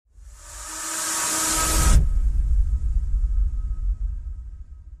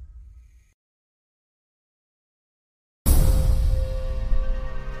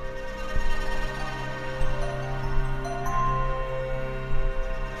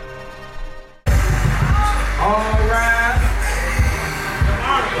All rise.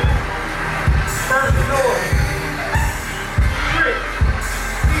 First noise. Trick.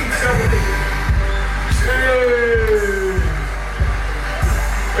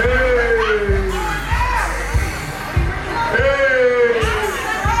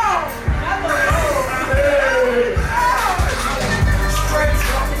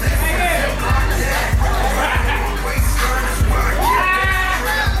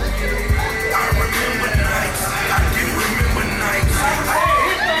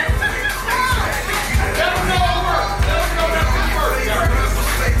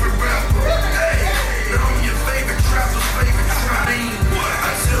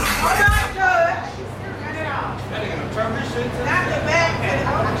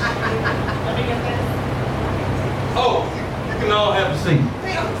 Oh, you can all have a seat.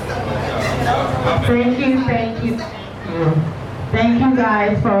 Thank you. Thank you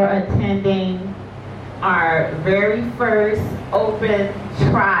guys for attending our very first open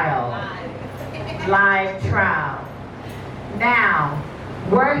trial, live trial. Now,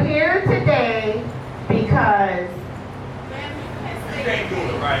 we're here today because You can't do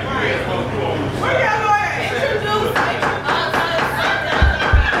it right. You ain't supposed to do it.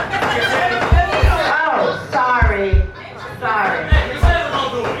 oh, sorry.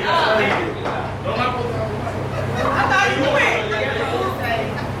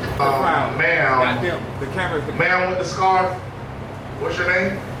 Ma'am with the scarf, what's your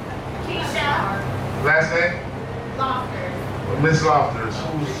name? Keisha. Last name? Lofters. Miss Lofters,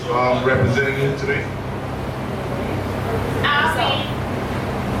 who's representing you today?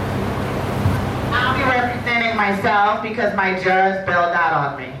 I'll be representing myself because my judge bailed out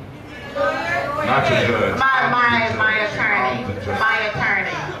on me. Not your judge. My attorney.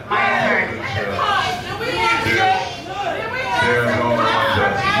 My attorney. There's no one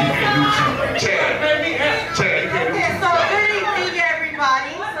judge. You can't do two. Chad, you can't do Okay, so good evening,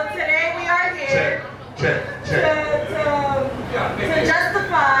 everybody. So today we are here to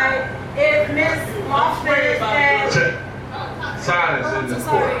justify if Ms. Lofters and... Silence in the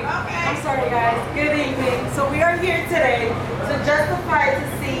court. I'm sorry, guys. Good evening. So we are here today to justify to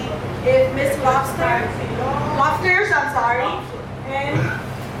see if Ms. Lofters, and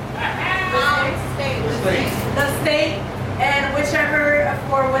the state, and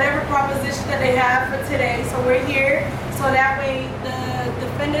for whatever proposition that they have for today. So we're here so that way the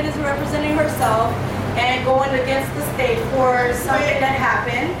defendant is representing herself and going against the state for something that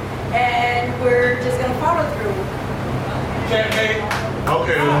happened, and we're just going to follow through. Okay,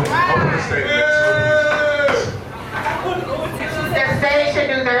 open the statement. The state should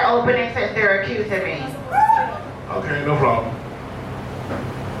do their opening since they're accusing me. Okay, no problem.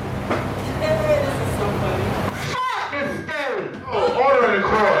 This is so funny. Oh, order in the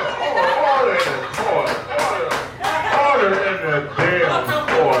court. Order in the court. Order in the damn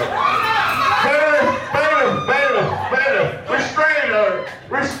court. Bailiff. Restrain her.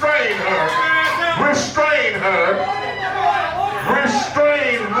 Restrain her.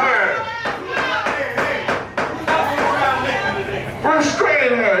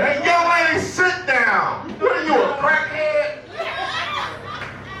 Hey, young lady, sit down. What are you, a crackhead?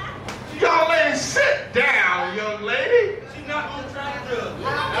 Young lady, sit down, young lady. She's not going to try to judge.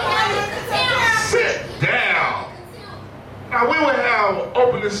 Sit down. Now, we will have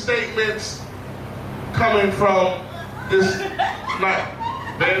opening statements coming from this night.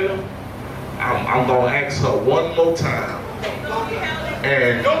 Bailiff, I'm going to ask her one more time.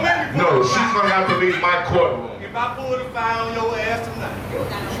 And no, she's going to have to leave my courtroom. If I pull the file on your ass tonight.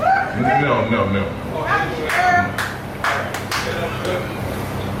 No.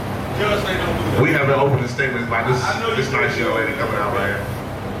 Judge say don't do that. We have an opening statement by this nice young lady coming out right here.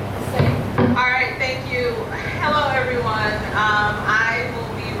 All right, thank you. Hello, everyone. I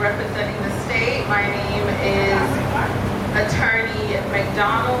will be representing the state. My name is Attorney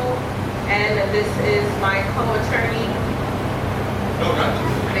McDonald, and this is my co-attorney,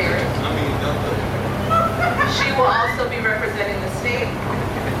 Mary. She will also be representing the state.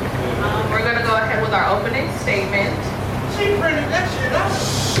 We're going to go ahead with our opening statement. She printed that shit out.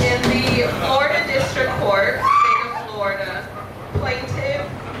 In the Florida District Court, State of Florida, plaintiff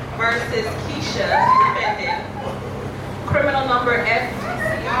versus Keisha, defendant, criminal number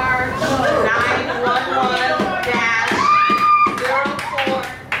FTCR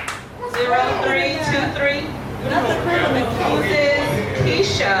 911-040323, accuses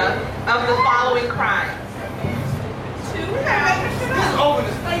Keisha of the following crimes. Open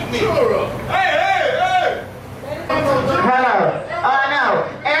the statement. Hey! Hello.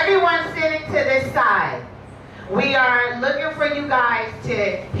 No. Everyone sitting to this side. We are looking for you guys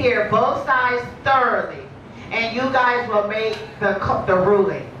to hear both sides thoroughly. and you guys will make the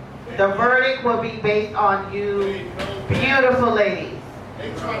ruling. The verdict will be based on you beautiful ladies.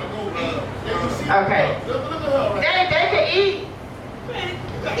 They trying to go eat. Okay. Look at her. They can eat.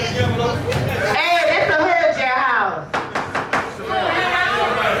 Hey, it's a hood jailhouse.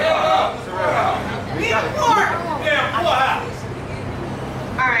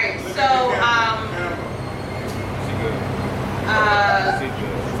 All right, so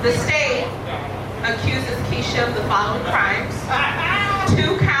the state accuses Keisha of the following crimes: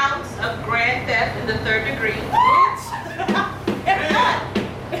 2 counts of grand theft in the 3rd degree,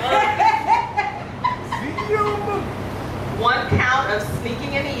 1 count of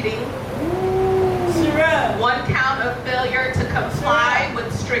sneaking and eating, 1 count of failure to comply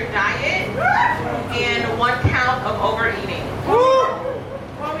with strict diet, and 1 count of overeating.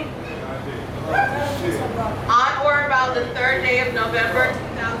 On or about the 3rd day of November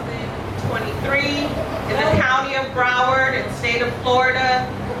 2023, in the county of Broward and state of Florida,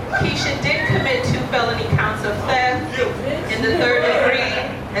 Keisha did commit 2 felony counts of theft in the 3rd degree,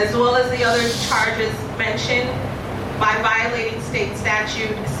 as well as the other charges mentioned, by violating state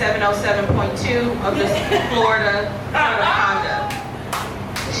statute 707.2 of the Florida Code of Conduct.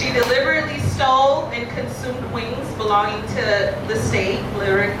 She deliberately stole and consumed wings belonging to the state,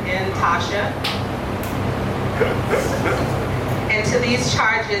 Lyric and Tasha. And to these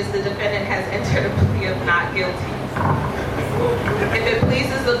charges, the defendant has entered a plea of not guilty. If it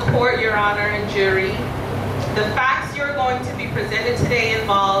pleases the court, Your Honor, and jury, the facts you're going to be presented today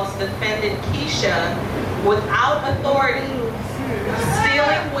involves defendant Keisha, without authority,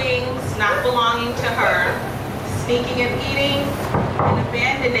 stealing wings not belonging to her, sneaking and eating, and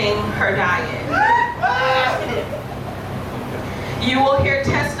abandoning her diet. You will hear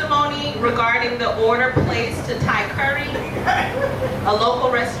testimony regarding the order placed to Thai Curry, a local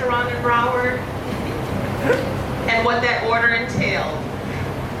restaurant in Broward, and what that order entailed.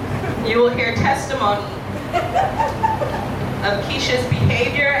 You will hear testimony of Keisha's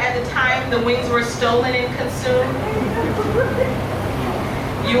behavior at the time the wings were stolen and consumed.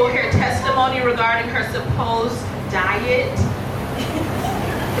 You will hear testimony regarding her supposed diet.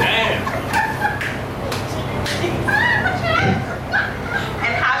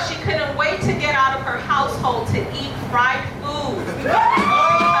 And how she couldn't wait to get out of her household to eat fried food.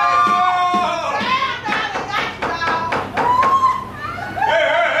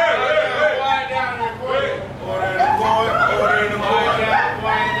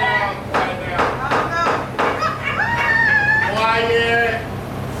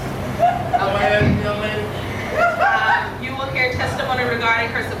 You will hear testimony regarding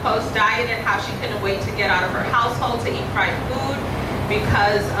her supposed diet and how she couldn't wait to get out of her household to eat fried food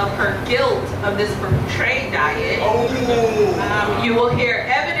because of her guilt of this portrayed diet. You will hear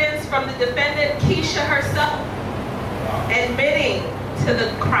evidence from the defendant, Keisha herself, admitting to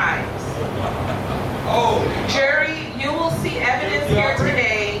the crimes. Jury, you will see evidence here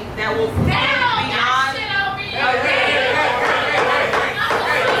today that will prove beyond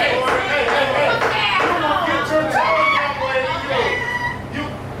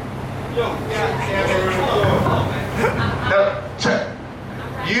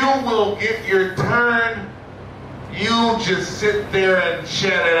You will get your turn. You just sit there and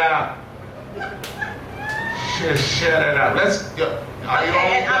shut it out. Just shut it out. Let's go. Are you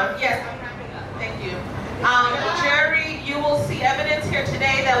okay, all yes, I'm wrapping up. Thank you. Jury, you will see evidence here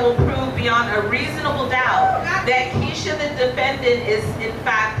today that will prove beyond a reasonable doubt that Keisha, the defendant, is in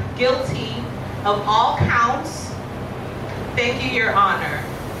fact guilty of all counts. Thank you, Your Honor.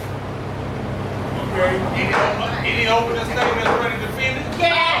 Okay. Any opening statements for the defendant?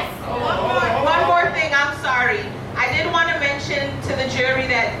 Yes. One more thing, I'm sorry. I did want to mention to the jury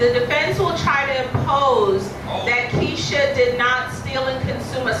that the defense will try to impose that Keisha did not steal and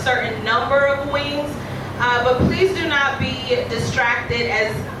consume a certain number of wings, but please do not be distracted,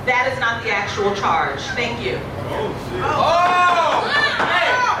 as that is not the actual charge. Thank you. Oh, shit. Oh!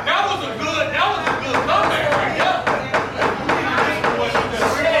 Hey, that was a good comeback right there.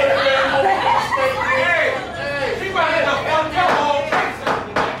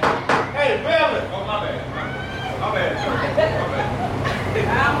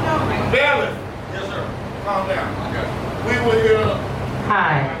 Bailiff. Yes, sir. Calm down. We were here.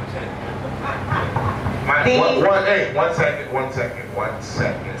 Hi. One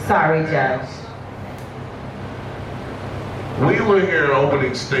second. Sorry, Judge. We will hear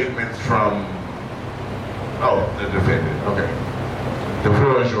opening statements from, the defendant. Okay. The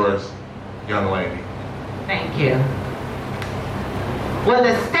floor is yours, young lady. Thank you. What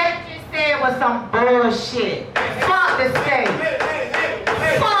the state just said was some bullshit. Fuck the state.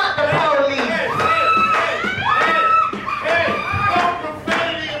 Fuck the police.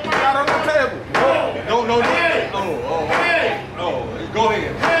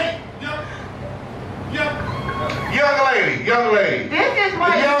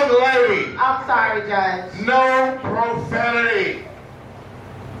 I'm sorry, Judge. No profanity.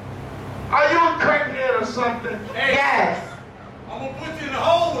 Are you a crackhead or something? Hey, Yes. I'm gonna put you in the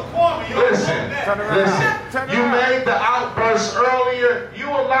hole with Kwame. You Listen, understand that? you made the outburst earlier. You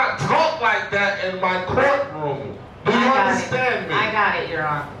will not talk like that in my courtroom. Do you understand me? I got it, Your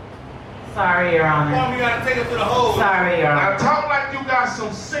Honor. Sorry, Your Honor. Kwame, you gotta take it to the hole. Sorry, Your Now Honor. talk like you got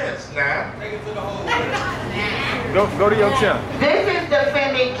some sense now. Take it to the hole. Go to your chair. This is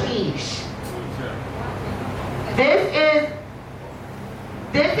defendant Keish.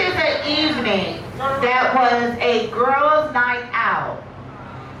 This is an evening that was a girls' night out.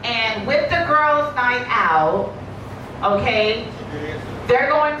 And with the girls' night out, okay, they're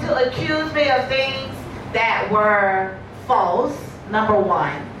going to accuse me of things that were false, number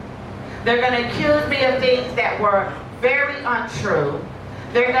one. They're going to accuse me of things that were very untrue.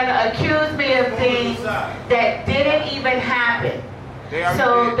 They're going to accuse me of things that didn't even happen.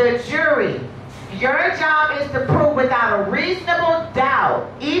 So the jury, your job is to prove without a reasonable doubt,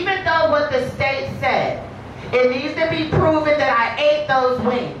 even though what the state said, it needs to be proven that I ate those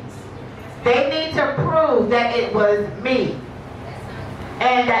wings. They need to prove that it was me.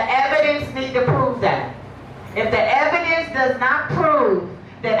 And the evidence need to prove that. If the evidence does not prove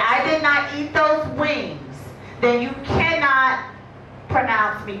that I did not eat those wings, then you cannot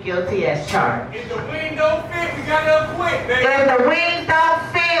pronounce me guilty as charged. If the wing don't fit, we gotta acquit, baby. If the wings don't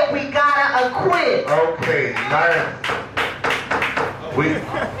fit, we gotta acquit. Okay, now we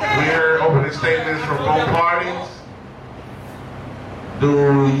heard opening statements from both parties.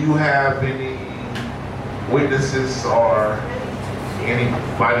 Do you have any witnesses or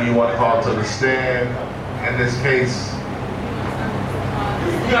anybody you want to call to the stand in this case?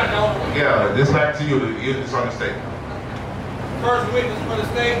 You got no Yeah, this back to you. It's on the statement. first witness for the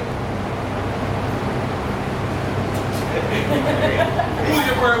state. Who's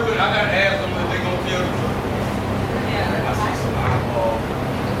your first witness? I gotta ask them if they gonna tell the truth. I see some alcohol.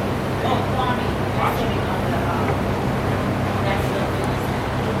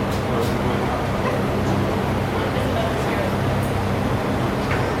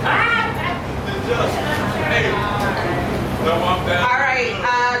 All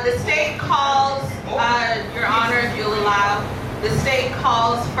right, the state calls, Your Honor, if you'll allow, the state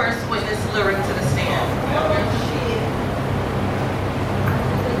calls first witness Lyric to the stand.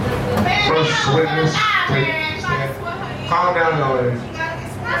 First witness, stand. Calm down, young lady.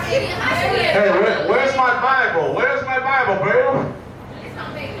 Hey, where's my Bible? Where's my Bible, babe?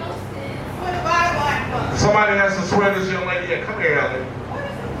 Somebody has to swear this young lady. Yeah, come here, young lady.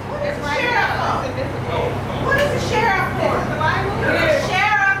 What is the sheriff for? The Bible? The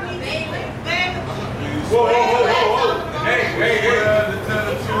sheriff needs to Whoa. Hey, to tell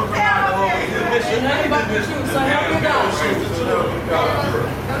the truth, not the whole mission. Nothing but the truth, so help me God.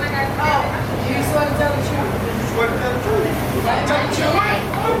 You swear to tell the truth. Swear to tell the truth. Right, tell the truth.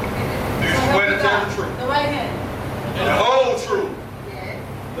 Do you swear to tell the truth? The right hand. The whole truth.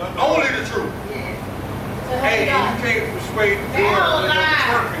 Only the truth. So help Hey, me and God. you can't persuade the girl to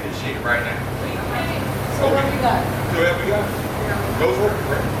interpret this shit right now. So help me God. So help me God. Those work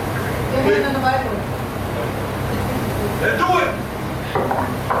correct. Your hand on the Bible. Let's do it.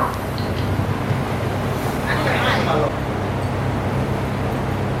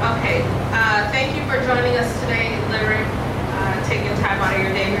 Okay, thank you for joining us today, Lyric, taking time out of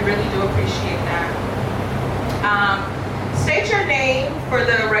your day. We really do appreciate that. State your name for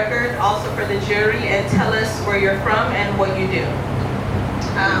the record, also for the jury, and tell us where you're from and what you do.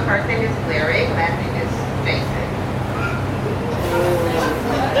 First name is Lyric, last name is Jason.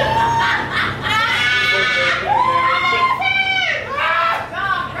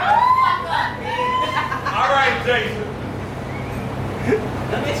 All right, Jason.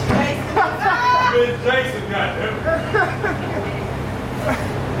 Miss Jason, goddamn.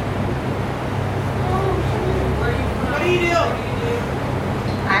 What do you do?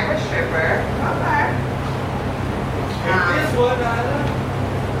 I'm a stripper. Okay. This one,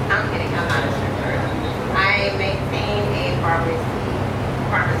 I'm kidding, I'm not a stripper. I maintain a pharmaceutical.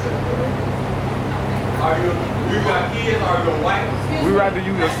 you got kids? Are you a wife? We rather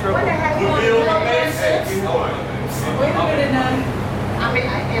use a stripper. You build a man? Wait a minute now.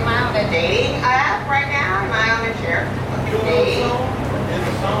 Am I on a dating app right now? Am I on a chair? You know Dating?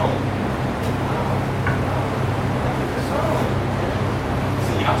 the song? It's a song.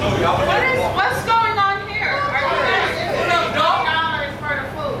 See, I told you I was What's going on here? Are you guys? $2 for the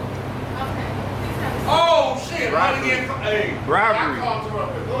food. Oh, shit. Hey. Bribery. I called her up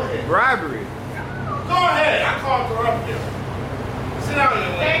here. Go ahead. Bribery. Go ahead. I called her up here. Sit down,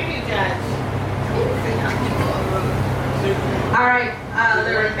 young lady. Thank you, Judge. All right,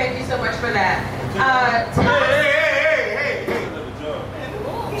 Larry, thank you so much for that. Tell us- Hey.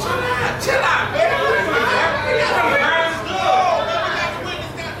 Chill out, man.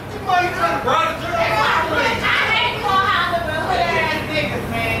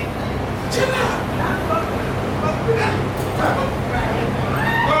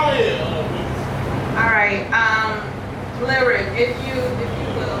 All right, Lyric, if you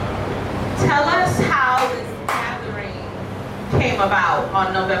will, tell us how this gathering came about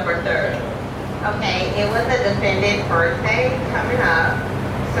on November 3rd. Okay, it was a defendant's birthday coming up,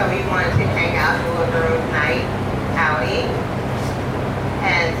 so we wanted to hang out, do a girls' night outing.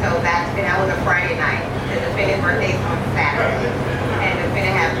 And so that was a Friday night. The defendant's birthday is on Saturday. And the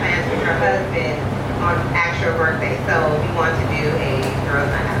defendant had plans with her husband on actual birthday, so we wanted to do a girls'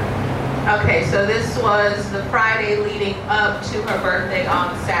 night out. Okay, so this was the Friday leading up to her birthday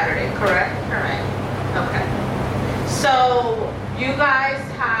on Saturday, correct? Correct. Okay. So you guys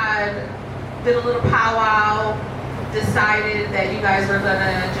did a little powwow, decided that you guys were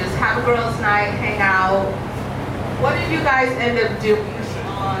gonna just have a girls' night, hang out. What did you guys end up doing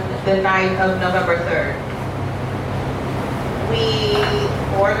on the night of November 3rd? We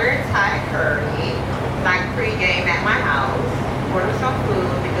ordered Thai curry, like pre-game at my house, ordered some food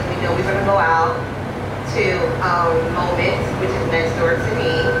because we know we're gonna go out to Moments, which is next door to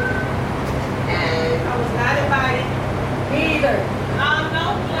me. And I was not invited. Me either.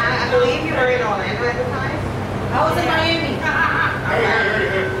 No. I believe you were in Orlando at the time. I was in Miami.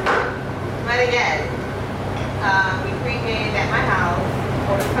 But again, we pre-gamed at my house,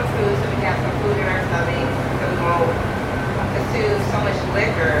 ordered some food so we can have some food in our stomach, so we won't consume so much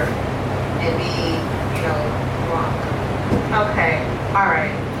liquor and be, drunk. Okay, all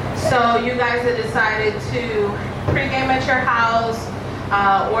right. So you guys had decided to pregame at your house,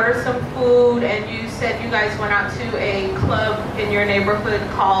 order some food, and you said you guys went out to a club in your neighborhood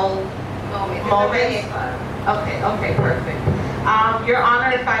called Moments. Okay, perfect. Your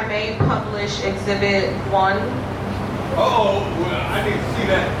Honor, if I may publish Exhibit 1. Well, I need to see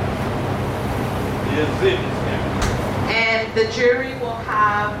that. The exhibits now. And the jury will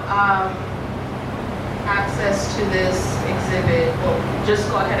have access to this exhibit. We'll just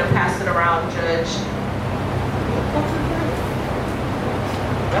go ahead and pass it around, Judge.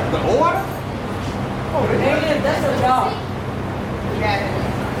 That's the order? That's a job.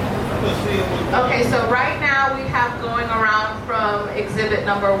 Okay, so right now we have going around from exhibit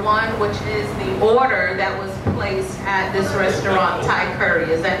number 1, which is the order that was placed at this restaurant, Thai Curry.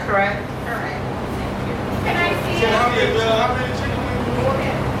 Is that correct? Correct. Can I see it?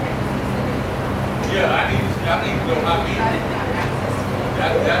 Yeah, I need to know how many.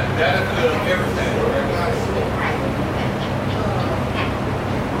 That includes everything.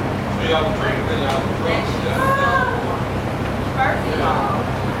 So y'all drinking, y'all drunk. First of all,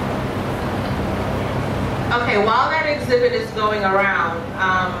 Okay, while that exhibit is going around,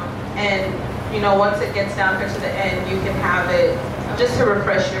 and once it gets down here to the end, you can have it just to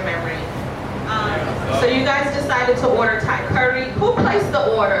refresh your memory. So you guys decided to order Thai curry. Who placed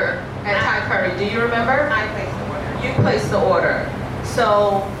the order at Thai curry? Do you remember? I placed the order. You placed the order.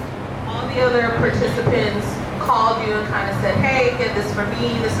 So all the other participants called you and kind of said, hey, get this for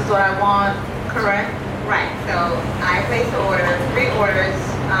me. This is what I want. Correct? Right, so I placed the order, 3 orders,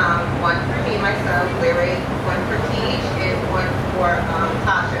 one for me, myself, Larry, one for Teach, and one for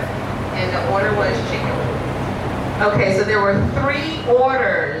Tasha. And the order was chicken. Okay, so there were 3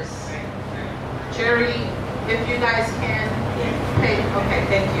 orders. Jerry, if you guys can pay. Okay,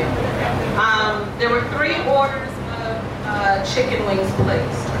 thank you. There were 3 orders of chicken wings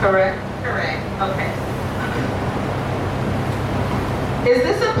placed, correct? Correct. Okay. Is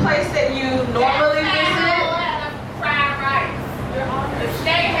this a place that you normally visit? Fried rice. Your Honor. The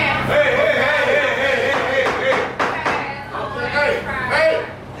state has. Hey!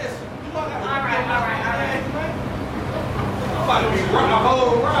 Listen, All right. I'm about to be running a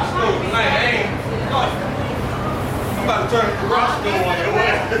whole Roscoe tonight, ain't I'm about to turn the Roscoe on your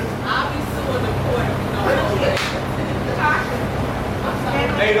ass. I'll be suing the court if you don't.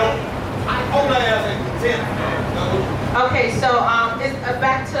 They don't. Hold that ass in contempt, man. No. Okay, so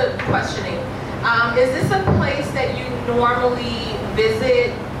back to questioning. Is this a place that you normally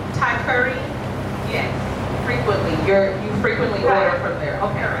visit Thai curry? Yes. Frequently. You frequently order from there.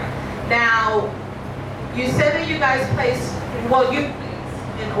 Okay. Correct. Now, you said that you guys placed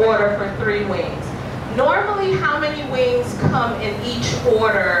an order for 3 wings. Normally, how many wings come in each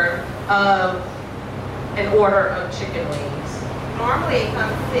order of an order of chicken wings? Normally it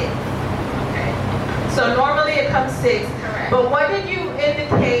comes 6. Okay. So normally it comes 6. Correct. But what did you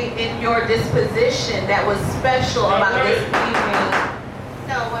indicate in your disposition that was special about this evening?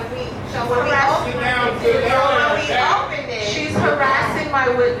 So when we opened it, She's harassing my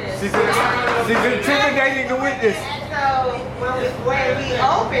witness. She's intimidating the witness. so when we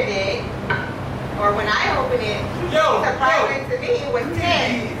opened it, or when I opened it, surprisingly to me, it was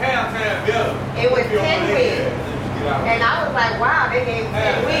 10. It was 10 weeks. And I was like, wow, they gave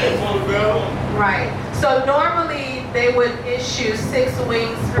 10 weeks. Right. So normally they would issue 6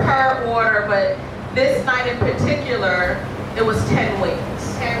 wings per order, but this night in particular, it was 10 wings.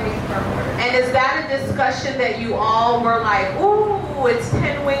 10 weeks per order. And is that a discussion that you all were like, ooh, it's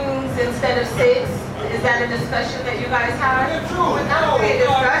 10 wings instead of 6? Is that a discussion that you guys had? It was not really a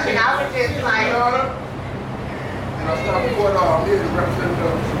discussion. I was just like, And I start before here to represent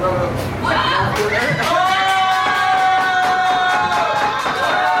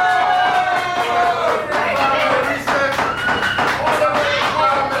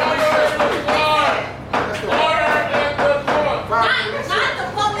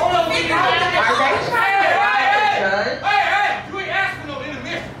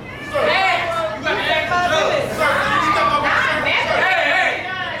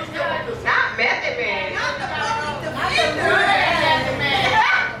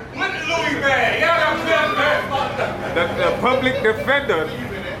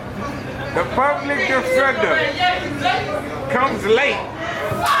The public defender comes late.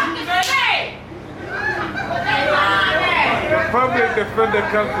 The public defender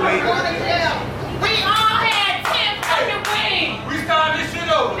comes late. We all had 10 fucking wings. We started this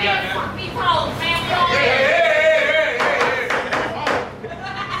shit over. Man, fuck these hoes, man. We all had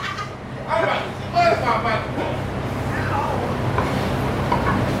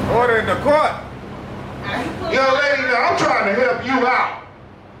Order in the court. Young lady, now I'm trying to help you out.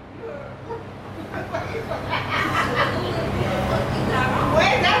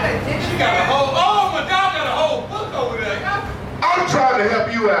 She got a whole, oh my God, got a whole book over there. I'm trying to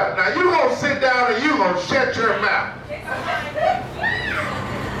help you out. Now you gonna sit down and you gonna shut your mouth.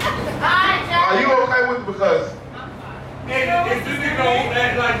 Are you okay with it? Because If this nigga don't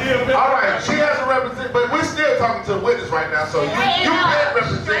act like this, all right, she has to represent, but we're still talking to the witness right now, so you can't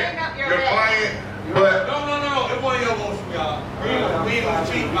represent your client, but no, it wasn't your motion, y'all. We ain't gonna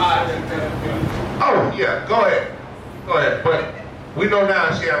cheat by it. oh yeah, go ahead, but we know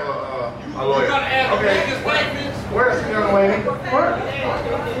now she have a lawyer. You gotta ask Okay, the statements. where's the young lady?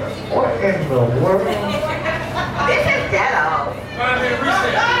 What in the world? this is ghetto. Find me a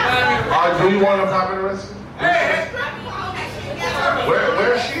recess. Do you want to pop in the rest? Hey,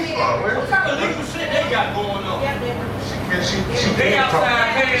 Where is she from? what kind of legal shit they got going on? She They can't talk.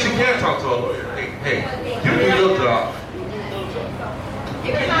 outside paying She the can't talk to a lawyer. Hey, you do your job.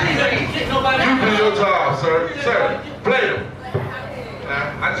 You ain't get nobody You do out. your job, sir. Sir, play them. I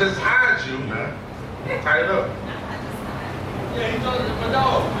just hired you, man. Tighten up. Yeah, he told my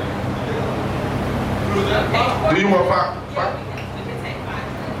dog. Do you want 5?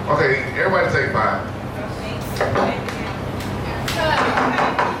 Okay, everybody take 5.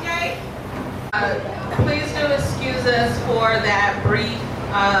 Please do excuse us for that brief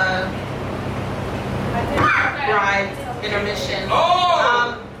ride intermission.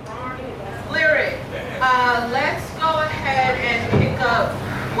 Lyric, let's go ahead and pick up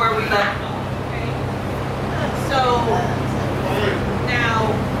where we left off. So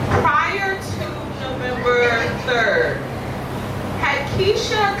now, prior to November 3rd, had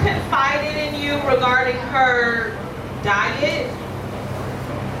Keisha confided in you regarding her diet?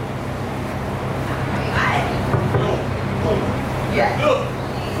 Yes.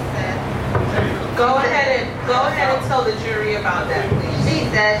 Go ahead and tell the jury about that, please. She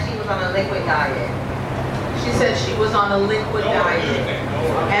said she was on a liquid diet. She said she was on a liquid diet.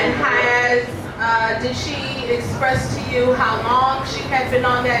 And did she express to you how long she had been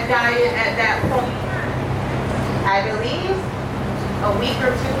on that diet at that point? I believe a week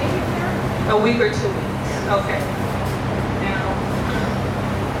or 2 weeks. A week or 2 weeks. Okay.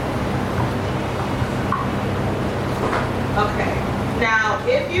 Okay. Now,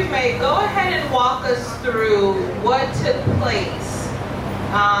 if you may, go ahead and walk us through what took place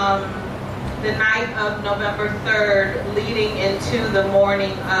the night of November 3rd leading into the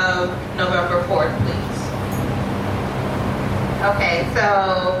morning of November 4th, please. Okay,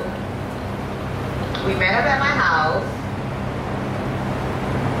 so we met up at my house.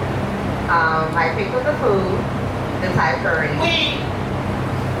 I picked up the food, the Thai curry.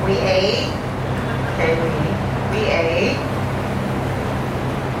 We ate. Okay, we ate.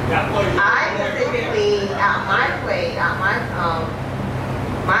 I specifically, out my plate,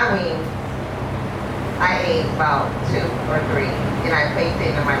 my wings, I ate about 2 or 3. and I placed it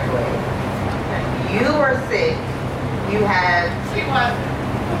in the microwave. You were sick. You had. She wasn't.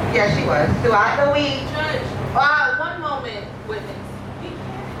 Yes, she was. Throughout the week. Judge, one moment, witness. We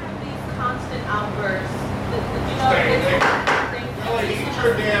can't have these constant outbursts. You know, Hey, eat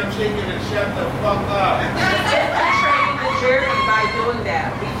your damn chicken and shut the fuck up. infiltrating the jury by doing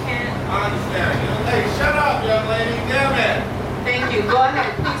that. We can't. I understand. Hey, shut up, young lady. Damn it. Thank you. Go ahead.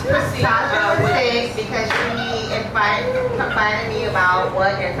 Please proceed. Sasha was sick because she confided me about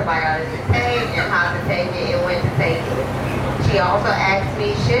what antibiotics to take and how to take it and when to take it. She also asked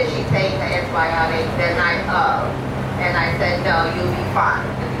me, should she take the antibiotic the night of? And I said, no, you'll be fine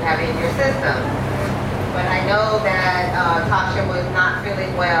because you have it in your system. But I know that Tasha was not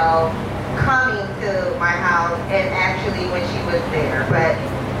feeling well coming to my house and actually when she was there. But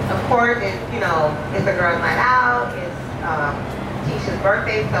of course, it's, you know, it's a girl's night out. It's Keisha's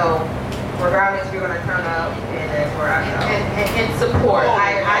birthday, so regardless, we're going to turn up and for our show. And support.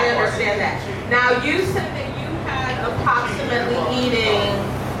 I understand that. Now, you said that you had approximately eating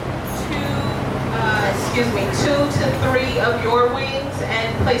 2 to 3 of your wings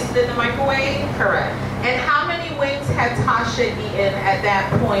and placed it in the microwave? Correct. And how many wings had Tasha eaten at that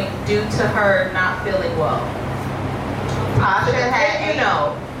point due to her not feeling well? Tasha had eaten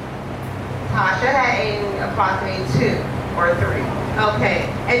approximately 2 or 3. Okay.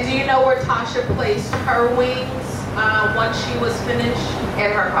 And do you know where Tasha placed her wings once she was finished?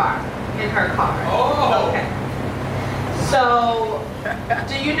 In her car. In her car. Oh. Okay. So,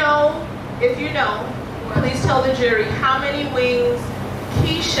 do you know, if you know, please tell the jury how many wings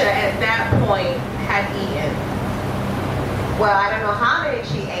Keisha at that point had eaten? Well, I don't know how many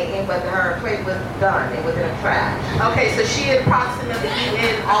she ate, but her plate was done. It was in the trash. Okay, so she had approximately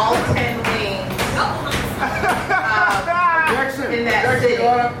eaten all 10 wings Objection. in that Objection, sitting.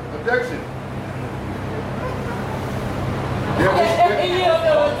 Your Honor. Objection.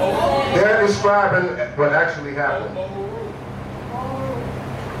 They're describing what actually happened.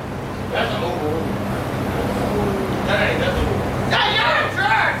 That's an overrule. Dang, that's a rule.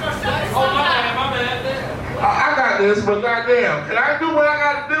 Oh, my bad. I got this, but goddamn, can I do what I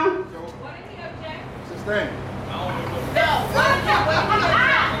gotta do? Sustain.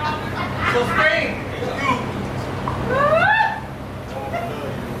 Sustain. Excuse me.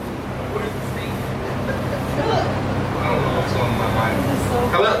 I don't know what's on my mind.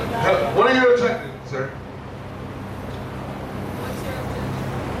 Hello? What are your objectives, sir?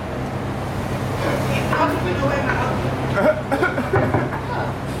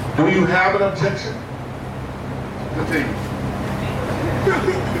 Do you have an objection? Continue.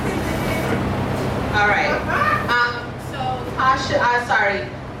 All right. So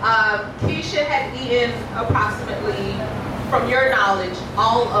Keisha had eaten approximately, from your knowledge,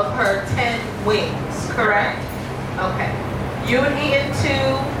 all of her 10 wings, correct? Okay. You had eaten 2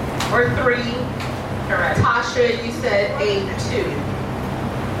 or 3. Correct. Tasha, you said ate 2.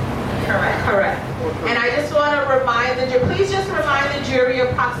 Correct. And I just want to remind the jury, please just remind the jury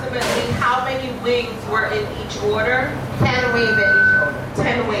approximately how many wings were in each order? 10 wings in each order.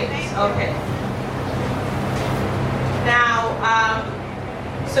 10 wings, okay. Now,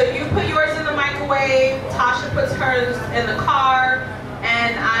 so you put yours in the microwave, Tasha puts hers in the car,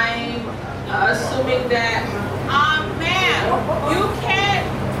 and I'm assuming that, ma'am, you can't,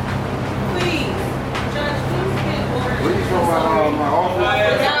 please, Judge, please get order. Please from my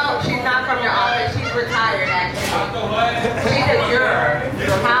office. No, she's not from your office. She's retired, actually. She's a juror. You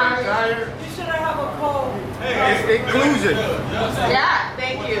shouldn't have a poll. It's inclusion. Yeah.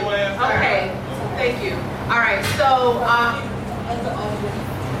 Thank you. Okay, thank you. All right, so,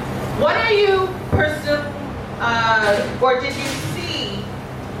 what are you pursuing, or did you see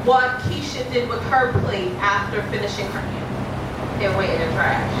what Keisha did with her plate after finishing her meal? It went in the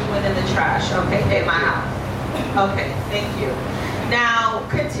trash. It went in the trash, okay. In my house. Okay, thank you. Now,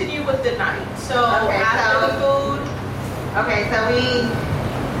 continue with the night. So, Okay, after the food, Okay, so we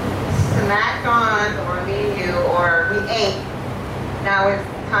snacked on, or me and you, or we ate. Now it's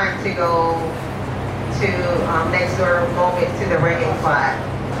time to go to next door moment to the reggae spot.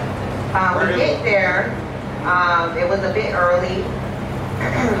 We get there. It was a bit early,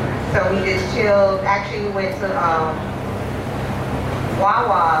 so we just chilled. Actually, we went to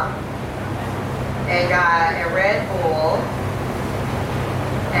Wawa and got a Red Bull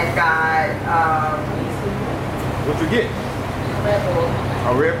and got What you get? Red Bull.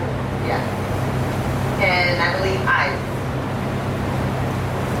 A Red Bull? Yeah. And I believe ice.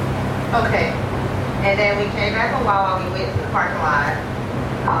 okay. And then we came back from Wawa. We went to the parking lot.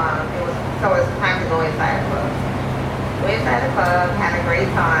 It was time to go inside the club. Went inside the club, had a great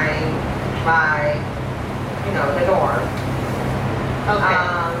time by, the dorm. Okay.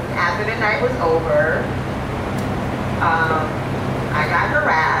 After the night was over, I got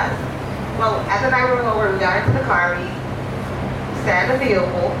harassed. Well, after the night was over, we got into the car, we sat in the vehicle.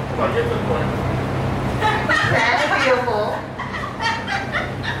 Come on, get to the point. Sat in the vehicle.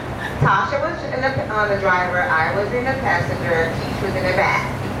 Tasha was on the driver, I was in the passenger, Keish was in the back.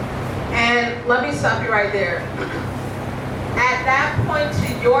 And let me stop you right there. At that point,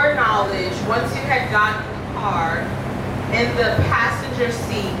 to your knowledge, once you had gotten in the car, in the passenger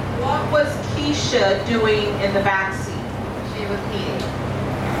seat, what was Keisha doing in the back seat? She was eating.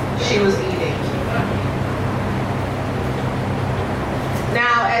 She was eating.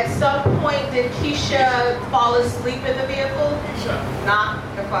 Now, at some point, did Keisha fall asleep in the vehicle? Knocked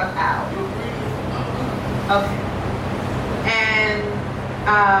the fuck out. Okay. And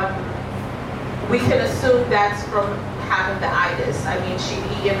we can assume that's from having the itis. I mean, she'd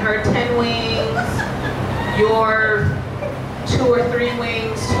eaten her 10 wings, your 2 or 3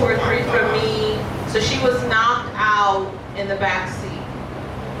 wings, 2 or 3 from me. So she was knocked out in the back seat.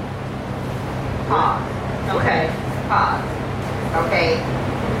 Pause. Okay. Pause. Okay.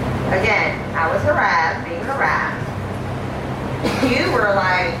 Again, I was being harassed. You were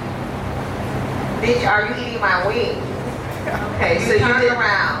like, bitch, are you eating my wings? Okay, You so you turned did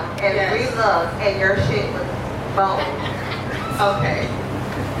around and Yes. we looked and your shit was bone. Okay.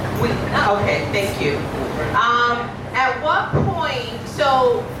 Okay, thank you. At what point,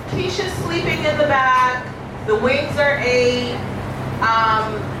 so Keisha's sleeping in the back, the wings are ate,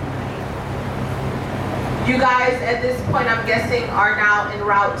 you guys at this point, I'm guessing, are now en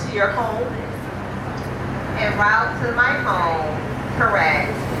route to your home? En route to my home,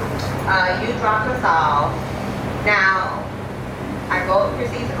 correct. You dropped us off. Now,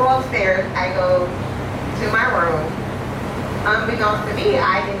 proceed to go upstairs. I go to my room. Unbeknownst to me,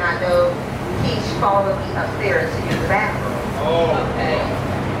 I did not know Keish followed me upstairs to use the bathroom. Oh. Okay.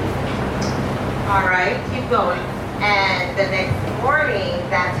 All right, keep going. And the next morning,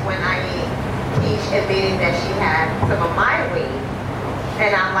 that's when Keish admitted that she had some of my wings.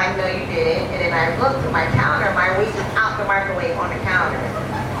 And I'm like, no, you didn't. And then I looked to my counter, my wings is out the microwave on the counter.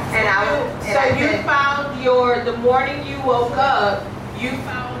 And you found the morning you woke up, you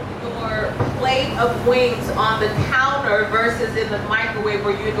found your plate of wings on the counter versus in the microwave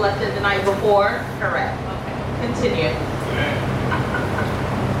where you'd left it the night before? Correct. Okay, continue.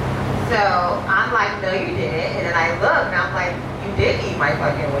 So I'm like, no, you didn't. And then I look and I'm like, you did eat my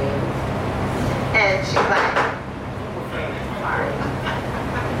fucking wings. And she's like, sorry.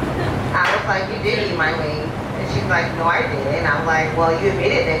 I was like, you did eat my wings. And she's like, no, I didn't. And I'm like, well, you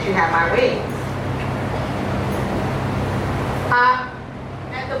admitted that you had my wings.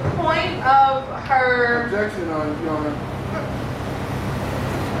 At the point of her... Objection on, Your Honor.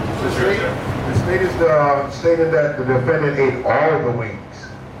 The state is stating that the defendant ate all of the wings.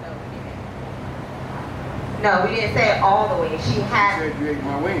 No, we didn't say all the wings. She You had, said you ate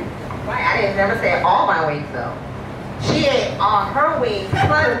my wings. right, I didn't never say all my wings though. She ate all her wings,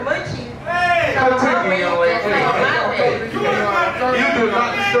 plus munchies. Hey! Some of her Continue, young wings, lady. just like my wings. You do not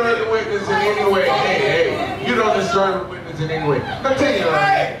disturb the witness in any way. Hey, you don't disturb the witness in any way. Continue, young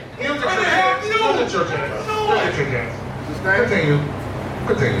lady. You get your chance. You get your chance. You get your chance. Continue.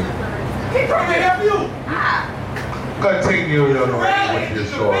 Continue. He trying to help you. Continue, young lady, with your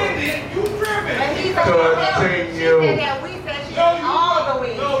story. You tripping. And he's like, she Continue. said that we said she ate all the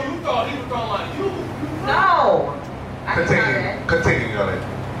wings. No, you thought he was talking like you. No. I didn't know Continue. that. Continue, young lady.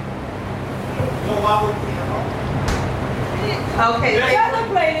 No, why would Okay, Tell the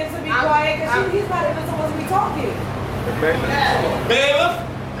plaintiff to be quiet because he's not even supposed to be talking. bailiff?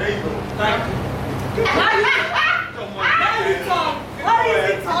 There you go. Thank you. Why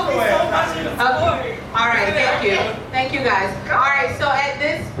is he talking so much in the story? all right, thank you. Thank you guys. All right, so at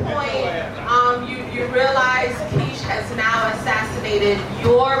this point, you realize Keish has now assassinated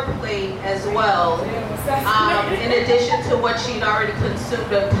your plate as well. In addition to what she'd already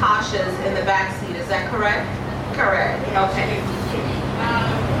consumed of Tasha's in the back seat. Is that correct? Correct. Okay.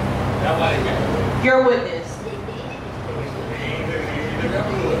 Your witness.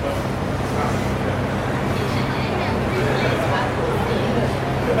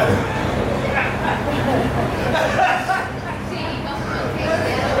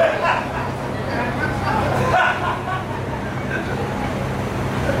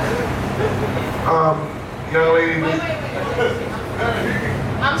 Young lady.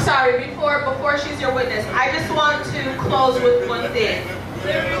 I'm sorry, before she's your witness, I just want to close with one thing.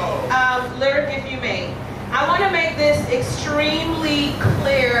 Lyric, if you may. I want to make this extremely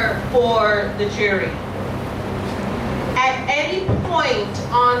clear for the jury. At any point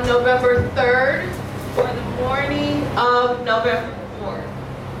on November 3rd or the morning of November 4th?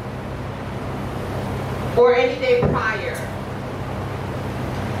 Or any day prior?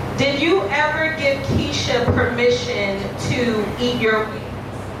 Did you ever give Keisha permission to eat your wings?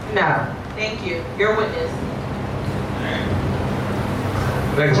 No. Thank you. Your witness.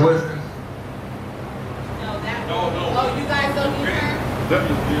 Next witness. No, that No. Oh, you guys don't need her?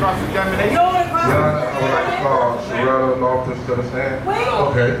 Cross-examination. Your Honor, I would like to call Sherelle Loftus to the stand. Wait.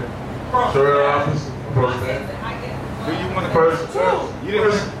 Okay. Sherelle Loftus, approach stand. Do you want to First, You didn't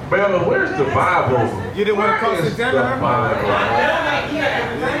want Bella, where's the Bible? You didn't want to Where is cross-examine the her? Bible? You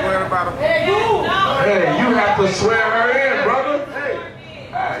didn't worry about her. Hey, you have to swear her in, brother. Hey,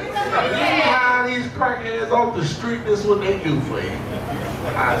 you how these crackheads off the street, this is what they do for you.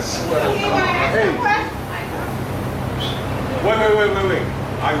 I swear to God. Hey. Wait.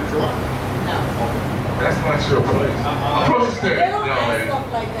 Are you sure? That's not your place. Approach the stand, They don't young ask lady. stuff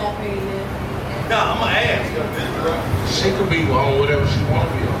like that, baby. No, I'm gonna ask you. She can be on whatever she want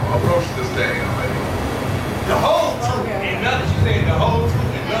to be on. Approach the stand, young lady. The whole truth Okay. and nothing. She said the whole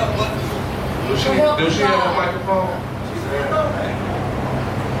truth and nothing but the truth. Do she have a microphone?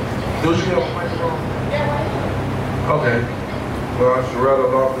 Do she have a microphone? Okay. Well, Sherelle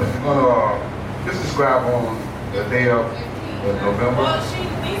Loftus, just describe on the day of November. Well, she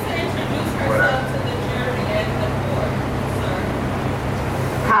needs to introduce herself to the jury and the court, sir.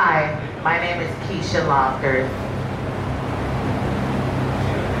 Hi, my name is Keisha Lofters.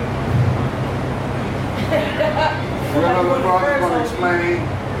 Sherelle LaCrosse is going to explain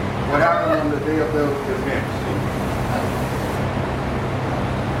what happened on the day of the event.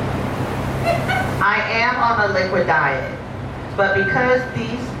 I am on a liquid diet, but because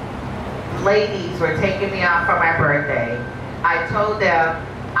these ladies were taking me out for my birthday, I told them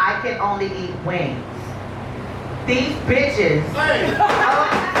I can only eat wings. These bitches, oh,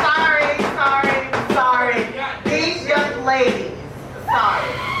 sorry. These young ladies,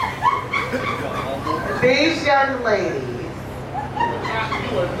 these young ladies,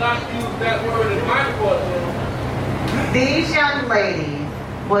 You would not use that word in my courtroom. these young ladies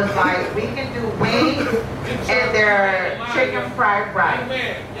was like, we can do wings and their chicken fried rice.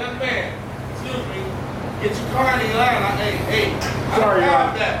 Young man, excuse me. Get your car in line. Hey, Sorry, I don't y'all.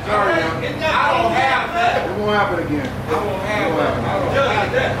 have that. Sorry, I y'all. don't have that. It won't happen again. I won't have that. I don't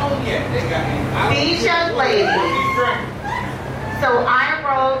have that. Oh yeah, they got it. These young ladies. Keep drinking. So I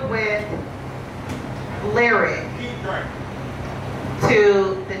rode with Lyric Keep drinking.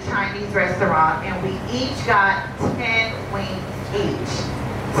 to the Chinese restaurant and we each got 10 wings each.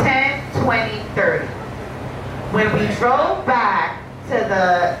 10, 20, 30. When we drove back to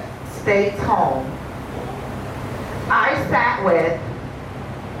the state's home, I sat with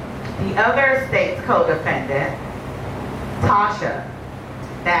the other state's co-defendant, Tasha.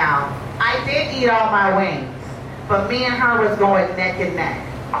 Now, I did eat all my wings, but me and her was going neck and neck.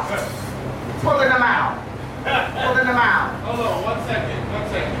 Pulling them out. Pulling them out. Hold on, 1 second.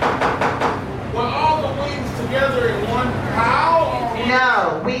 Were all the wings together in one pile? Or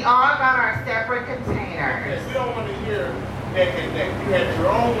No, we all got our separate containers. Yes, we don't want to hear neck and neck. You had your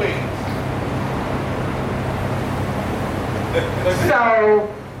own wings.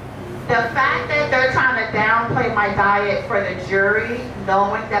 So, the fact that they're trying to downplay my diet for the jury,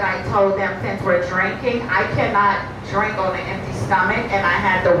 knowing that I told them since we're drinking, I cannot drink on an empty stomach and I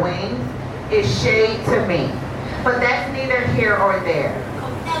had the wings, is shade to me. But that's neither here or there,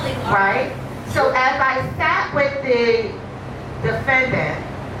 right? So as I sat with the defendant,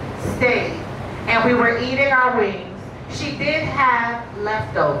 state, and we were eating our wings, she did have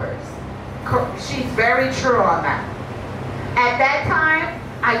leftovers. She's very true on that. At that time,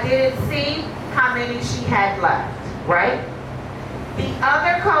 I didn't see how many she had left, right? The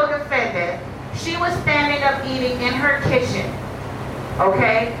other co-defendant, she was standing up eating in her kitchen,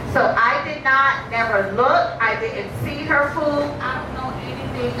 okay? So I did not, never look, I didn't see her food, I don't know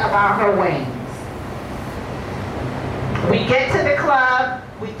anything about her wings. We get to the club,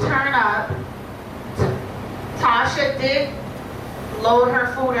 we turn up, Tasha did load her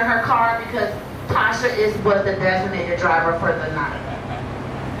food in her car because Tasha was the designated driver for the night.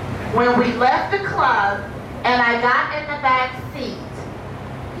 When we left the club and I got in the back seat,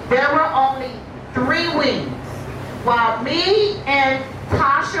 there were only 3 wings. While me and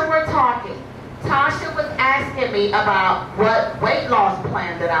Tasha were talking, Tasha was asking me about what weight loss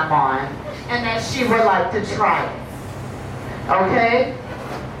plan that I'm on and that she would like to try it. Okay?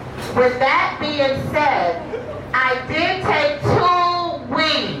 With that being said, I did take 2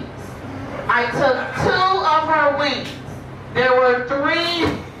 wings. I took 2 of her wings. There were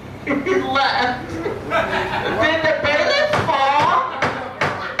 3 left. Did the bailiff fall?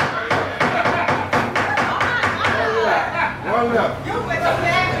 One left.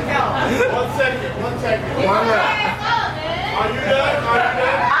 One second. One left. Are you done?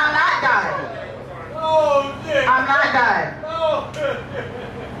 I'm not done. Oh, shit. I'm not done. Oh, shit.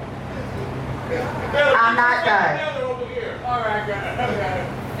 I'm not done. All right, got it.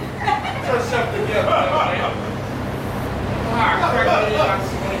 Get yourself together, man. All right, crack me in, I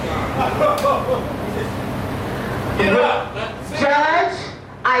swear to God. Get up. Judge,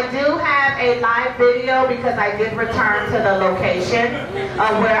 I do have a live video because I did return to the location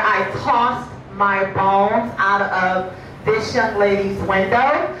of where I tossed my bones out of this young lady's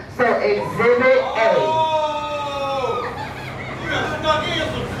window. So Exhibit A. Oh! You got stuck in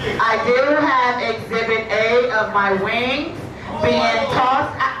some shit. I do have Exhibit A of my wings being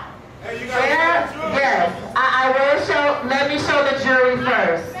tossed out. Hey, you Where? got Yes. I will show, let me show the jury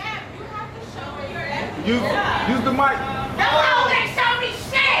first. Use the mic. No, they show me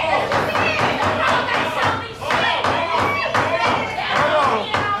shit. No, they show me shit.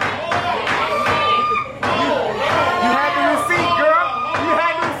 You had the receipt, girl. You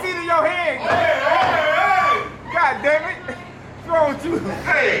had the receipt in your hand. God damn it. What's wrong with you?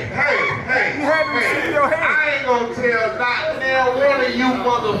 Hey. You had the receipt in your hand. I ain't gonna tell not now one of you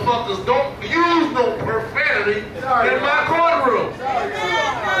motherfuckers don't use no profanity in my courtroom.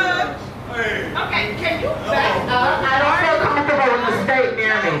 Okay, can you back up? I don't feel comfortable with the state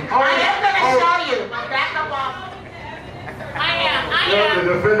near me. I am going to show you. Back up off. I am.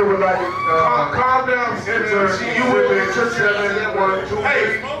 The defendant would like to Calm down, enter you will enter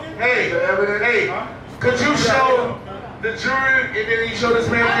Hey, could you show the jury and then you show this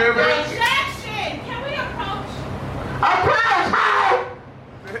man the evidence? Objection! Can we approach? Approach! How?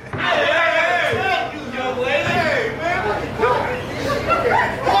 You young lady. Hey, man.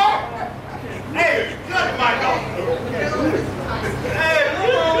 Hey, cut my dog. Hey,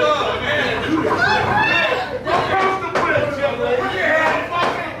 move on up, man. Approach the witness, young lady. Put your hand in my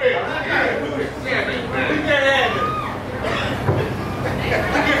face. Put your hand in. Put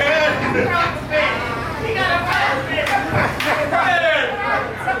your hand in. You gotta approach.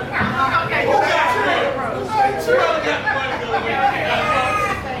 Okay. Who got you? Who got money going on?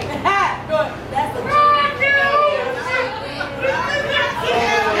 That's the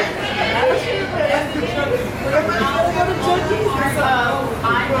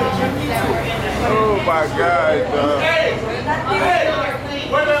Oh my God, dog. Hey,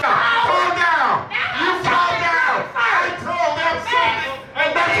 what the? Calm down! You calm down! I told them something, and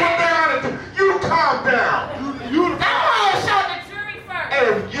that's what they ought to do. You calm down! You I want to show the jury first.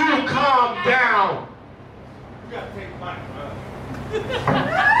 If you calm down! You gotta take money, bro.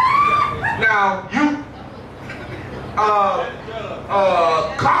 Now, you,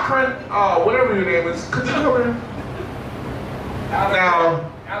 Cochran, whatever your name is, could you come in?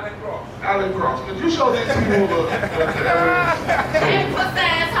 Now, Alan Cross, could you show these people the evidence? And put the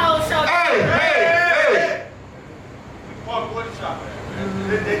asshole show. Hey! What shop at?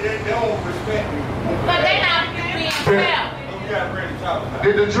 They don't respect me. But they not being fair. You got ready to talk about.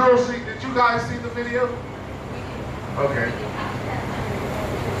 Did the juror see, did you guys see the video? Okay.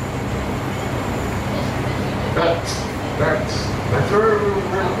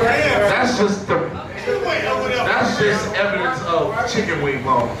 That's just the, that's just evidence of chicken wing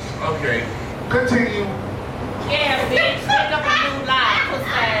bones. Okay. Continue. Yeah, bitch. Make up a new lie. Put the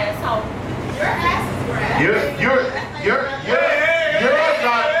asshole. Your ass is grabbed. You're not. Your ass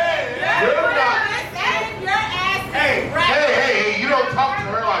is grabbed. Hey, you don't talk to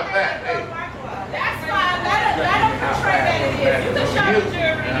her like that. Hey. That's fine. Let them portray that it is. You can show the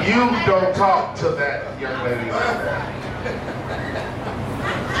jury. You don't talk to that young lady like that.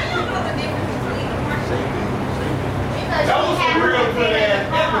 That was some real good ass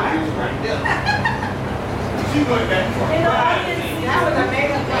evidence right there. She went back to her crime scene.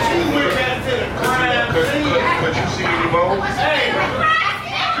 She went back to the crime scene. Could you see any bones? Hey,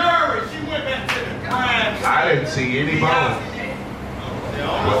 jury, she went back to the crime scene. I didn't see any bones.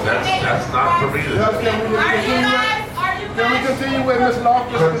 Well, that's not for me to do. Can we continue with Ms.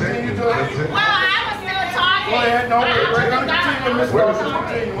 Loftus? Continue to Well, I was still talking. Go ahead, no, we're going to continue with Ms. Loftus.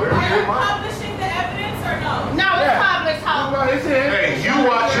 Continue. Are you publishing the evidence or no? No, it's public home. Well, it's here. Hey, you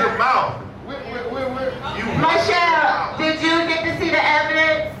watch your mouth. Michelle, did you get to see the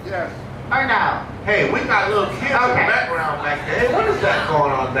evidence Yes. or no? Hey, we got little kids in the Okay. background back there. What is that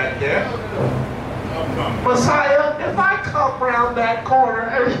going on back there? Messiah, if I come round that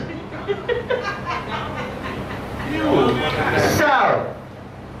corner. So,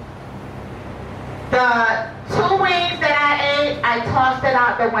 the 2 wings that I ate, I tossed it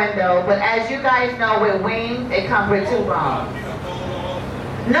out the window. But as you guys know, with wings, it comes with 2 bones.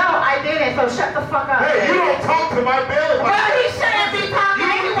 No, I didn't, so shut the fuck up. Hey, you don't talk to my bailiff. Well, he shouldn't be talking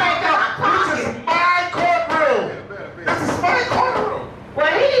anyway, because I'm This talking. is my courtroom. This is my courtroom.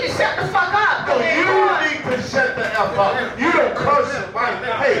 Well, he need to shut the fuck up. No, you need to shut the F up. You don't curse your wife.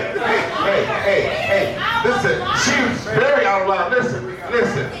 Hey. Listen, she was very out loud. Listen.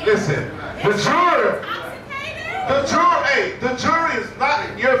 The jury is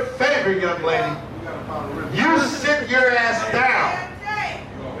not your favorite, young lady. You sit your ass down.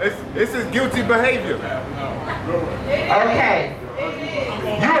 This is guilty behavior. Okay.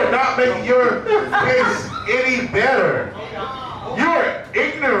 You are not making your case any better. You're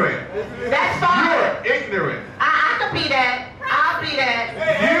ignorant. That's fine. You're ignorant. I can be that. I'll be that.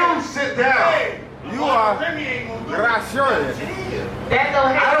 You sit down. You are gracious. That's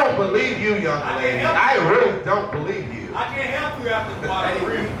okay. I don't believe you, young lady. I really don't believe you. I can't help you after the bottom.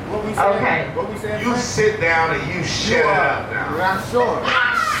 What we saying? Okay. What we saying? You sit down and you shut up now.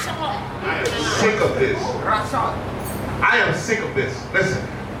 I am sick of this. I am sick of this. Listen,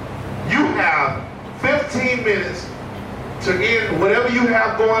 you have 15 minutes to end whatever you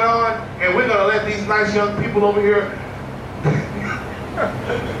have going on, and we're gonna let these nice young people over here.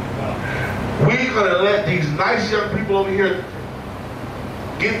 We're gonna let these nice young people over here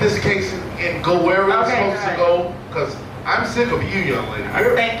get this case and go wherever it's supposed to go. Because I'm sick of you, young lady.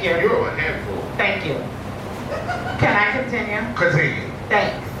 Thank you. You're a handful. Thank you. Can I continue? Continue.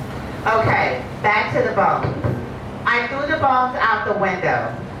 Thanks. Okay, back to the bones. I threw the bones out the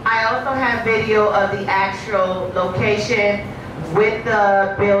window. I also have video of the actual location with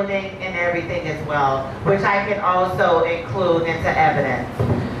the building and everything as well, which I can also include into evidence.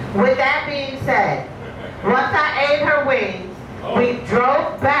 With that being said, once I ate her wings, we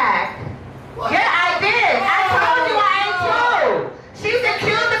drove back. Yeah, I did. I told you I ate two. She's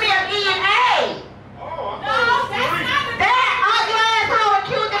accusing me of eating A. That ugly asshole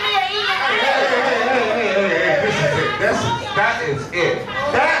accusing me of eating A. Hey, this is it. That is it.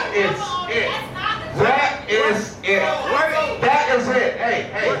 That is it. That is it. That is it.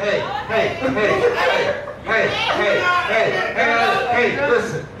 Hey,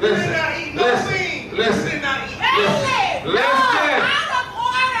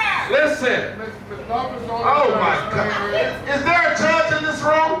 listen. Oh my God. Is there a judge in this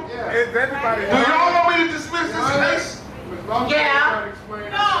room? Do y'all want me to dismiss this case? Yeah.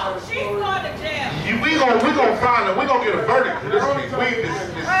 No, she's going to jail. We gonna find her. We gonna get a verdict for this case. We this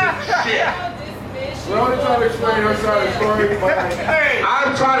shit. We're only trying to explain her side of the story. Hey,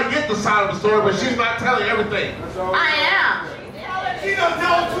 I'm trying to get the side of the story, but she's not telling everything. I am. She don't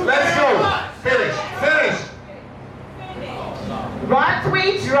tell too Let's go. Finish. Once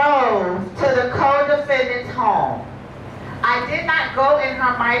we drove to the co-defendant's home, I did not go in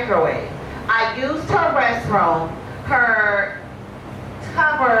her microwave. I used her restroom, her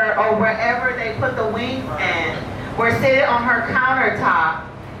cover, or wherever they put the wings in, were sitting on her countertop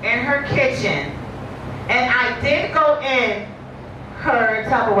in her kitchen. And I did go in her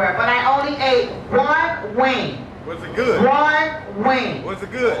Tupperware, but I only ate one wing. Was it good? One wing. Was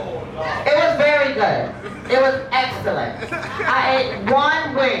it good? It was very good. It was excellent. I ate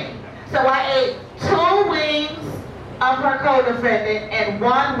one wing. So I ate 2 wings of her co-defendant and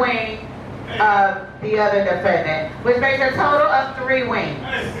 1 wing of the other defendant, which makes a total of 3 wings.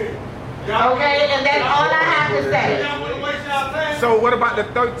 Okay, and that's all I have to say. So what about the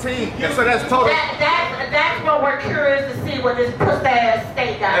 13? So that's total. That's what we're curious to see what this pussy ass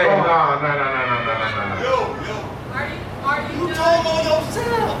state got Hey, going on. no. Are you You told on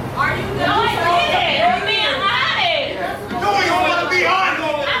yourself. Are you done? No, I didn't. You're being honest. No, you don't want to be honest.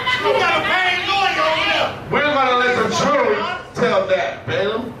 You got a pain lawyer over there. We're gonna let the jury tell that,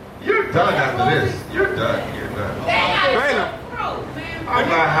 Balaam. You're done after this. You're done. Balaam. I'm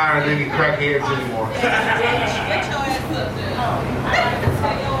not hiring any crackheads anymore. Get your ass up there. Get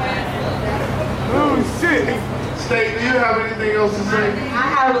your ass up. Oh shit. State, do you have anything else to say? I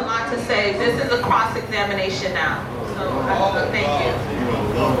have a lot to say. This is a cross-examination now. So thank you.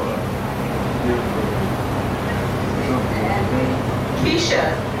 Keisha.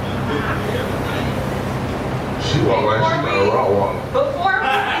 She walked like she got a raw walk. Before we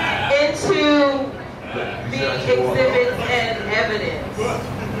get into the exhibits and evidence,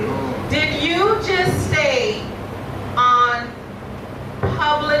 did you just state on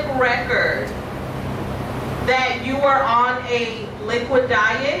public record that you were on a liquid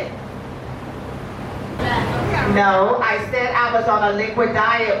diet? No, I said I was on a liquid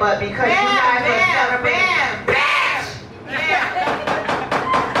diet, but because you guys were celebrating,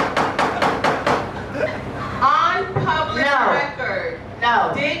 On public record,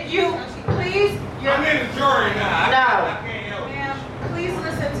 no. did you please? I'm in the jury now. No. I can't help you. Ma'am, please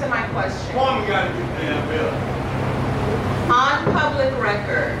listen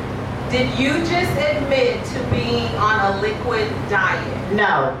record, did you just admit to being on a liquid diet?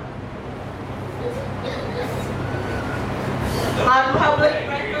 No. On public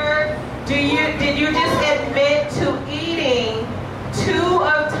record, did you just admit to eating 2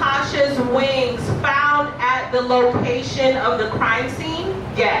 of Tasha's wings found at the location of the crime scene?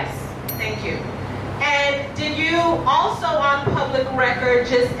 Yes. Thank you. And did you also on public record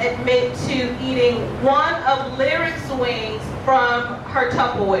just admit to eating 1 of Lyric's wings from her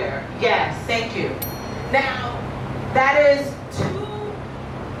Tupperware? Yes. Thank you. Now, that is 2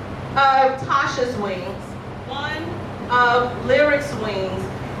 of Tasha's wings, 1 of Lyric's wings,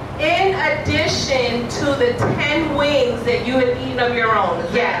 in addition to the 10 wings that you had eaten of your own.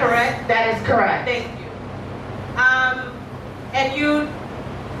 Is that correct? That is correct. Thank you. And you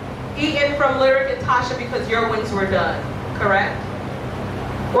eaten from Lyric and Tasha because your wings were done, correct?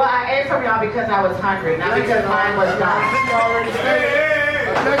 Well, I ate from y'all because I was hungry, not because mine was done.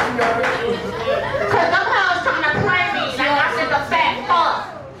 Because them hoes trying to play me like I'm just a fat fuck.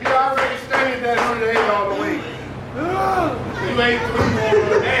 She already stated that she ate all the way. You ate 3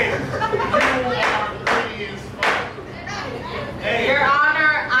 more days. You are pretty as fuck. Hey. Your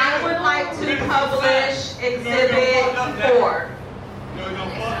Honor, I would like to publish Exhibit 4.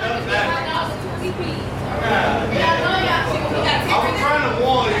 I was trying to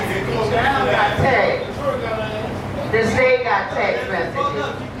warn you. Got text. The state got text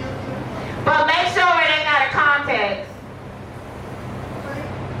messages. But make sure it ain't got a context.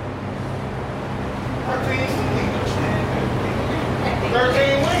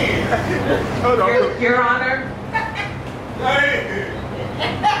 13 wins. Hold on. Your Honor,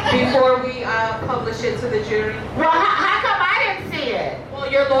 before we publish it to the jury. Well, how come I didn't see it? Well,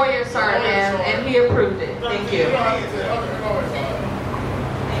 your lawyer saw it, ma'am, and he approved it. Thank you.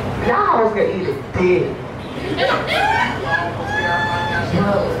 Y'all was gonna eat it dead. I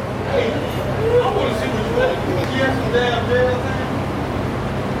want to see what you want. You have some damn jail time?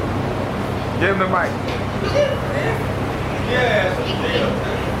 Give him the mic. Yeah, some jail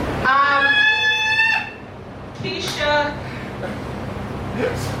time. Keisha,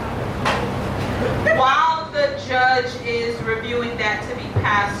 while the judge is reviewing that to be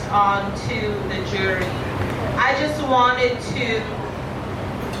passed on to the jury, I just wanted to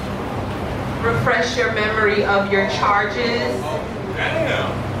refresh your memory of your charges.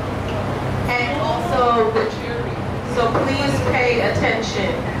 Damn. And also the jury. So please pay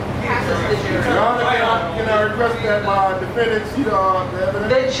attention. Passes the jury. Your Honor, can I request that my defendant see the evidence?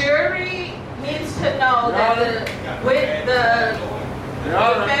 The jury needs to know that the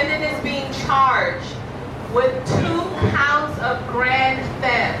defendant is being charged with 2 counts of grand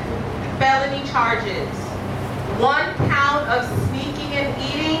theft, felony charges, 1 count of sneaking and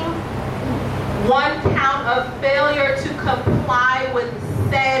eating, 1 count of failure to comply with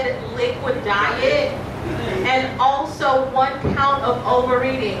said liquid diet, and also 1 count of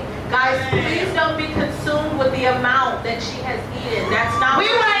overeating. Guys, please don't be consumed with the amount that she has eaten. That's not.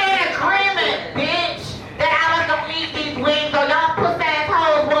 We were in agreement, bitch, that I was gonna eat these wings, or y'all pussy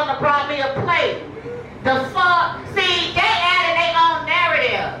assholes wouldn't have brought me a plate. The fuck? See, they added their own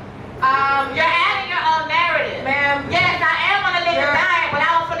narrative. You're adding your own narrative. Ma'am. Yes, I am on a liquor diet, but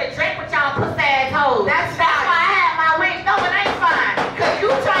I was finna drink with y'all pussy assholes. That's why I had my wings. No, it ain't fine. Cause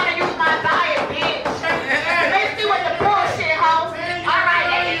you trying to use my diet, bitch. Let's see what the bullshit, hoe. Alright,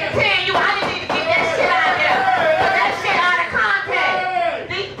 they need to tell you I just need to get that shit out there. Put that shit out of context.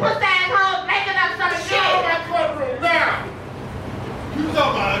 These pussy assholes making up some shit. You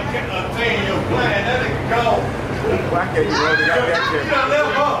talking about obtaining your plan, that nigga gone. Why can't you really got that You shit? done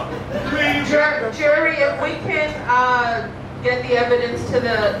left up. Jury, if we can get the evidence to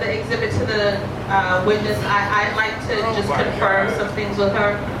the exhibit to the witness, I'd like to just confirm some things with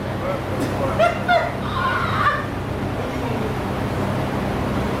her.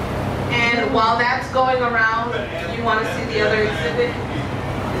 And while that's going around, you want to see the other exhibit?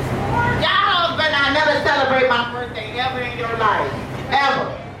 Y'all better not never celebrate my birthday ever in your life.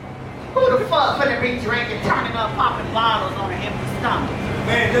 Ever. Who the fuck finna be drinking, turning up, popping bottles on an empty stomach?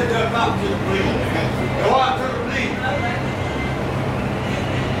 Man, just talk to the police. Go out to the police.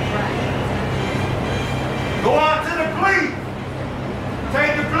 Go out to the police.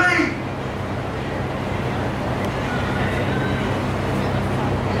 Take the police.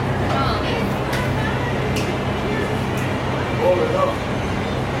 Hold it up.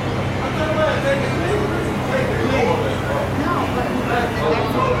 I'm talking about take the police. Take the police.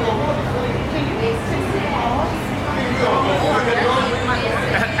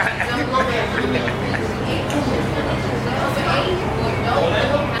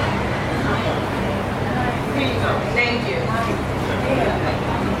 Thank you.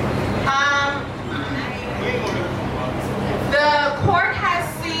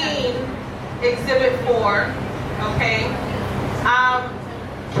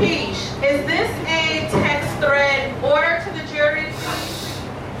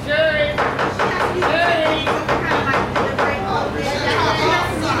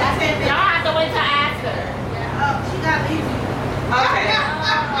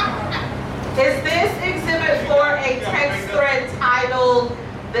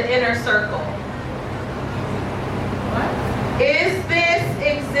 inner circle? What? Is this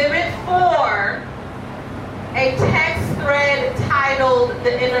Exhibit 4 a text thread titled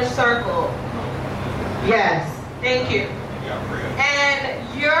The Inner Circle? Yes. Thank you. And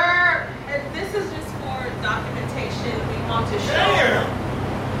this is just for documentation we want to show.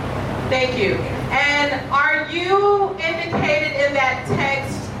 Thank you. And are you indicated in that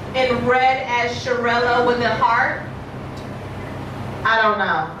text in red as Sharella with a heart? I don't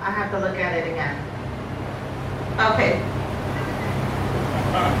know. I have to look at it again. Okay.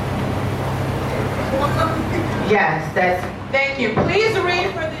 Yes, that's... Thank you. Please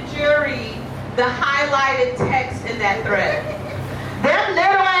read for the jury the highlighted text in that thread. Them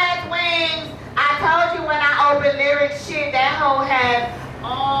little ass wings. I told you when I opened lyric shit, that hoe had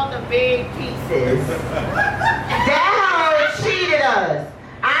all the big pieces. That hoe cheated us.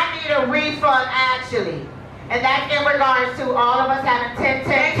 I need a refund actually. And that's in regards to all of us having 10,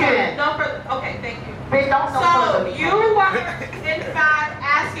 10, 10. No further. Okay, thank you. Bitch, don't so you were in fact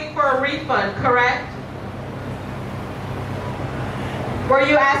asking for a refund, correct? Were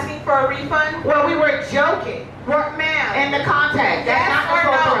you asking for a refund? Well, we were joking. Ma'am. In the context. That's yes not or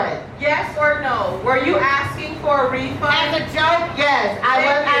no? Thread. Yes or no? Were you asking for a refund? As a joke, yes. I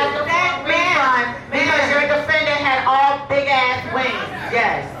was asking for a refund because your defendant had all big ass wings.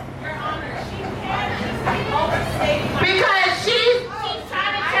 Yes. Your Honor, she can't overstate. Because she's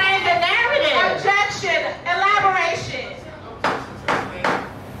trying to change the narrative. Objection. Elaboration.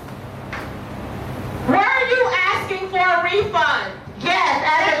 Were you asking for a refund? Yes,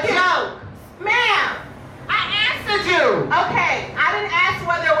 as a joke. Ma'am. I answered you. Okay, I didn't ask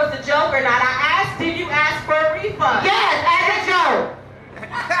whether it was a joke or not. I asked, did you ask for a refund? Yes, as a joke.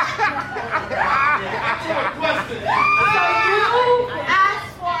 So you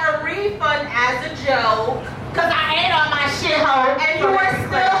asked for a refund as a joke. Because I ate all my shithole. And you were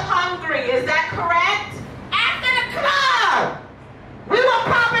still hungry, is that correct? After the club. We were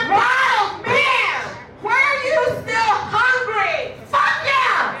popping bottles, ma'am. Were you still hungry? Fuck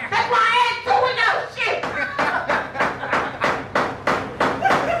yeah. That's why I ain't doing no shit.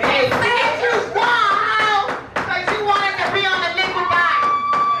 They said you won, hoe, because you wanted to be on the liquid diet.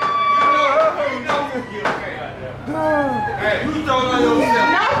 Hey, you don't know yourself.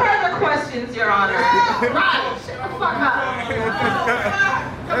 No further questions, Your Honor. Right, shut the fuck up.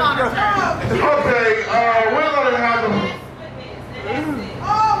 Come on. Okay, we're gonna have them.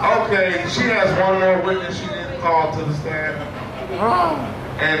 Okay, she has one more witness she didn't call to the stand.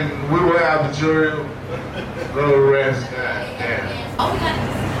 And we will have the jury go to rest. Oh, we got to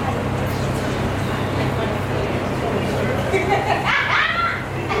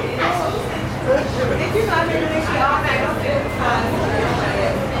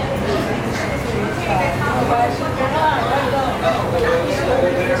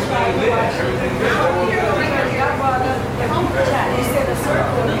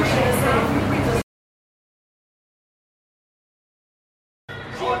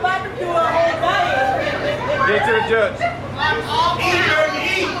Get to the judge. Eat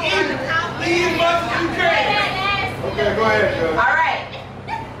as much as you can. Okay, go ahead, Judge. All right.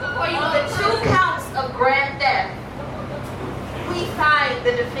 On the 2 counts of grand theft, we find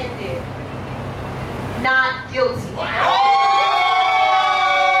the defendant not guilty.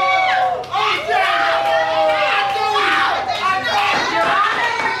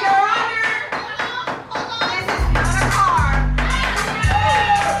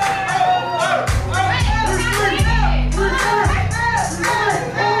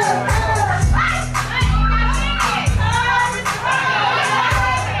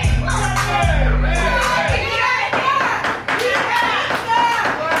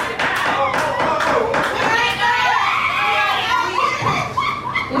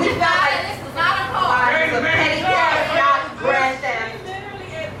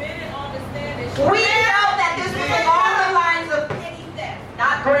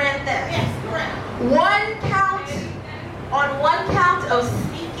 Of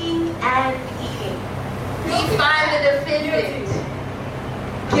seeking and eating, we find the defendant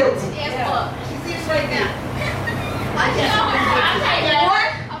guilty. She sees right now.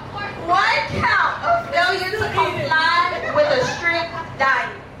 One count of failure to comply with a strict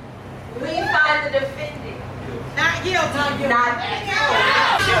diet. We find the defendant not guilty. Not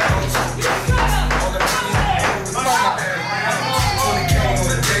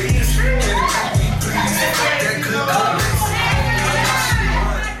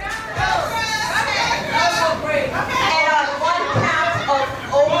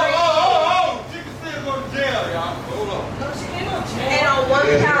one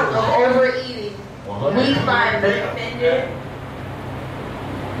count of overeating, we find the defendant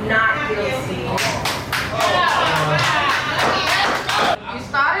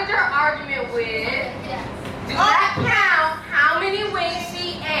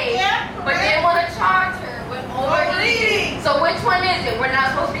Which one is it? We're not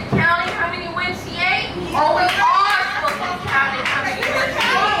supposed to be counting how many wins he ate? Or we are supposed to be counting how many wins he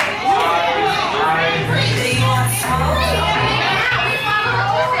ate? We follow what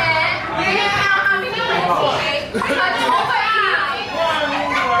you said. We didn't count how many wins he ate. Because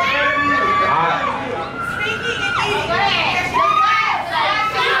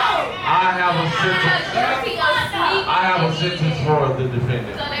I have a sentence for the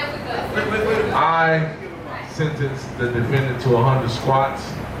defendant. I sentence the defendant to 100 squats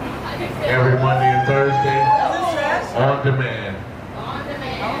every Monday and Thursday on demand.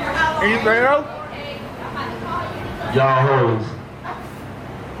 Anything else? Y'all hoes.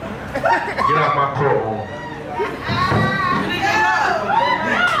 Get out my courtroom.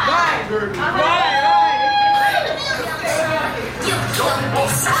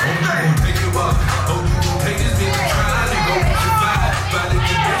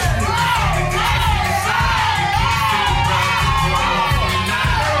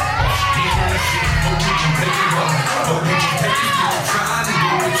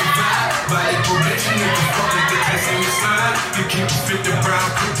 You keep the 50 brown,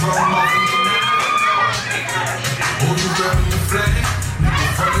 quick throw them off in your night. Oh, you grabbing the flag? Nigga,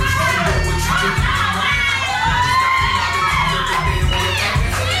 from the truth, you know what you do.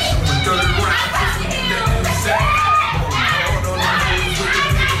 Showing 30 round, pushing you that in the sack. Hard on the nose with the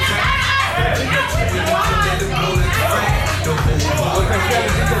big attack. You know you want to let it blow like a fan. The whole boy, don't get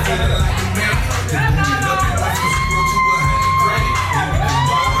it, feeling like a man. Then when you love it, like you go to 100 grand. And you can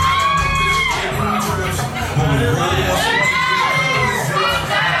ball, I know this kid in the trips. When we roll,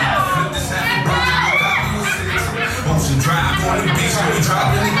 drive on the beach when you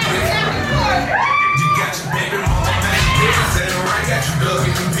drop in the dick. You got your baby mama back there. Said alright, got you dug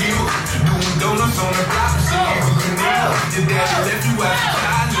in the people. Doing donuts on the block, so you can nail. Your daddy left you out the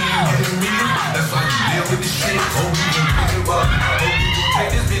car, you ain't getting me. That's why you deal with this shit. Hope you can pick it up. Hope you gon' take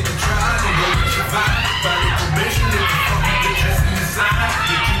this bitch to trial and go get your vibe. Find the probation if you fuck with the test in the side.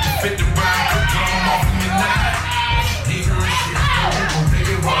 You keep the 50 round, quick throw them off in your night. Nigga and shit, hope you gon' pick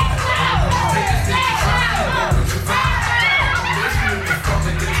it up. Hope you gon' take this bitch to trial and go get your vibe.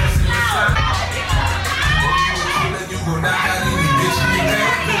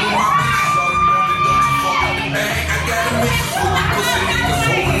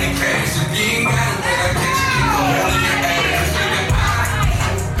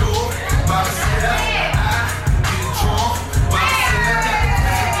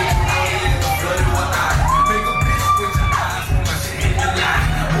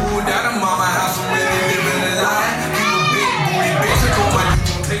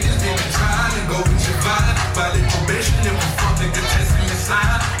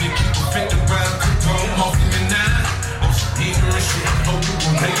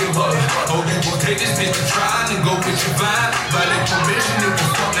 Take this bitch to try and go with your vibe. By that permission,